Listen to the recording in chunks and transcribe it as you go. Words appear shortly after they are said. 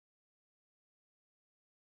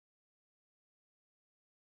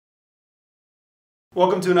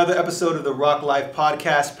Welcome to another episode of the Rock Life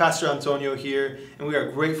Podcast. Pastor Antonio here, and we are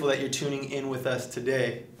grateful that you're tuning in with us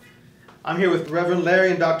today. I'm here with Reverend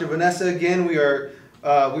Larry and Dr. Vanessa again.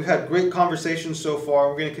 We've had great conversations so far.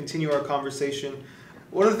 We're going to continue our conversation.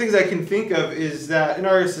 One of the things I can think of is that in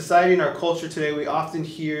our society, in our culture today, we often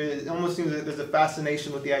hear, it almost seems that there's a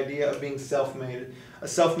fascination with the idea of being self-made. A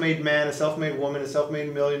self-made man, a self-made woman, a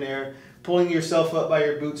self-made millionaire, pulling yourself up by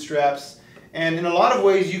your bootstraps. And in a lot of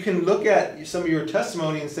ways, you can look at some of your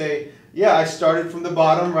testimony and say, yeah, I started from the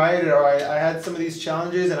bottom, right? Or I had some of these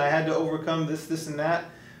challenges and I had to overcome this, and that.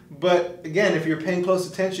 But again, if you're paying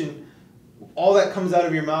close attention, all that comes out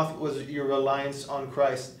of your mouth was your reliance on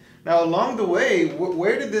Christ. Now, along the way,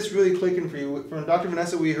 where did this really click in for you? From Dr.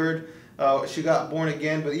 Vanessa, we heard she got born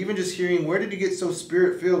again, but even just hearing, where did you get so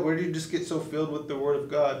spirit-filled? Where did you just get so filled with the Word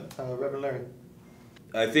of God, Reverend Larry?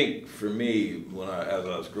 I think for me, as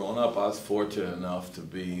I was growing up, I was fortunate enough to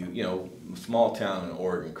be, a small town in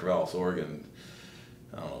Oregon, Corvallis, Oregon.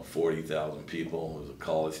 I don't know, 40,000 people. It was a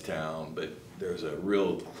college town, but there's a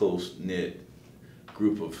real close-knit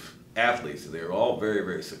group of athletes. They were all very,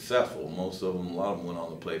 very successful. Most of them, a lot of them went on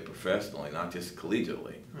to play professionally, not just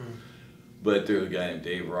collegiately. But there's a guy named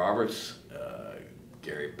Dave Roberts,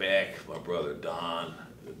 Gary Beck, my brother Don,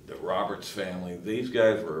 the Roberts family. These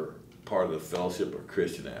guys were part of the Fellowship of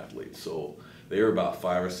Christian Athletes. So they were about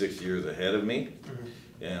 5 or 6 years ahead of me.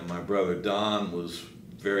 And my brother Don was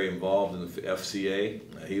very involved in the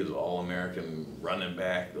FCA. He was an All-American running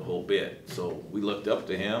back, the whole bit. So we looked up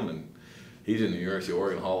to him, and he's in the University of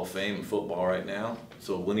Oregon Hall of Fame in football right now.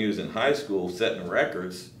 So when he was in high school setting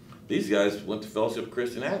records, these guys went to Fellowship of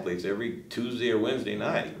Christian Athletes every Tuesday or Wednesday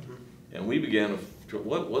night. And we began to,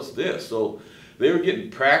 what's this? So they were getting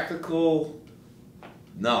practical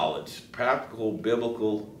knowledge, practical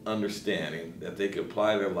biblical understanding that they could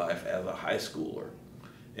apply their life as a high schooler,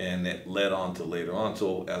 and that led on to later on.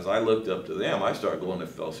 So as I looked up to them, I started going to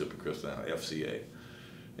Fellowship of Christian FCA,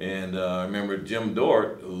 and I remember Jim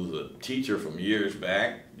Dort, who was a teacher from years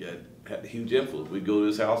back, had a huge influence. We'd go to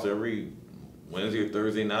his house every Wednesday or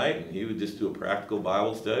Thursday night, and he would just do a practical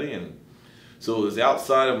Bible study. And so it was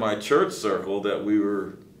outside of my church circle that we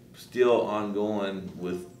were still ongoing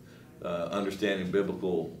with understanding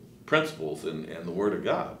biblical principles and the Word of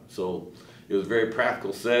God. So it was a very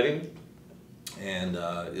practical setting, and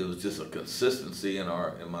it was just a consistency in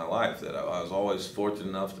my life that I was always fortunate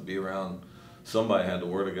enough to be around somebody who had the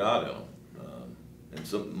Word of God in them.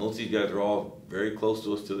 And most of these guys are all very close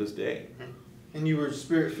to us to this day. And you were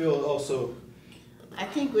spirit-filled also. I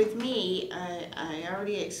think with me, I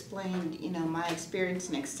already explained, my experience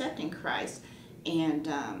in accepting Christ. And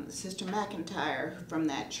Sister McIntyre from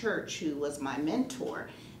that church, who was my mentor.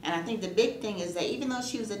 And I think the big thing is that even though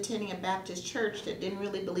she was attending a Baptist church that didn't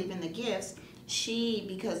really believe in the gifts,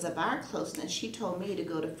 because of our closeness, she told me to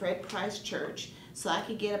go to Fred Price Church so I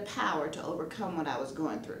could get a power to overcome what I was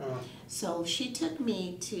going through. So she took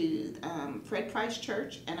me to Fred Price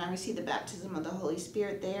Church, and I received the baptism of the Holy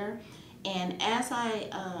Spirit there. And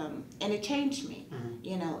and it changed me.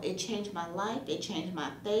 It changed my life, it changed my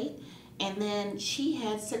faith. And then she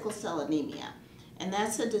had sickle cell anemia. And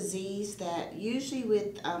that's a disease that usually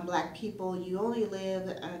with black people, you only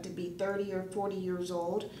live to be 30 or 40 years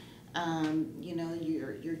old.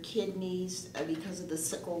 Your kidneys, because of the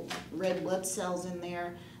sickle red blood cells in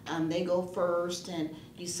there, they go first, and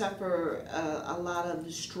you suffer a lot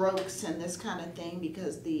of strokes and this kind of thing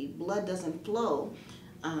because the blood doesn't flow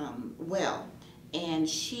well. And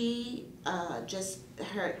she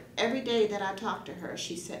every day that I talked to her,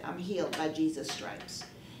 she said, I'm healed by Jesus' stripes.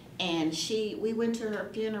 And we went to her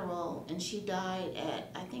funeral, and she died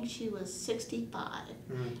at, I think she was 65,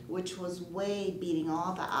 which was way beating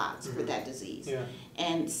all the odds for that disease.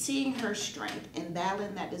 And seeing her strength and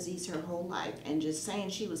battling that disease her whole life, and just saying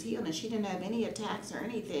she was healed and she didn't have any attacks or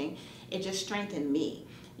anything, it just strengthened me.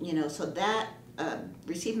 So that,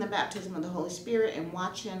 receiving the baptism of the Holy Spirit and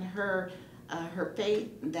watching her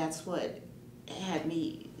faith, that's what had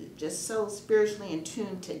me just so spiritually in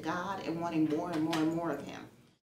tune to God and wanting more and more and more of Him.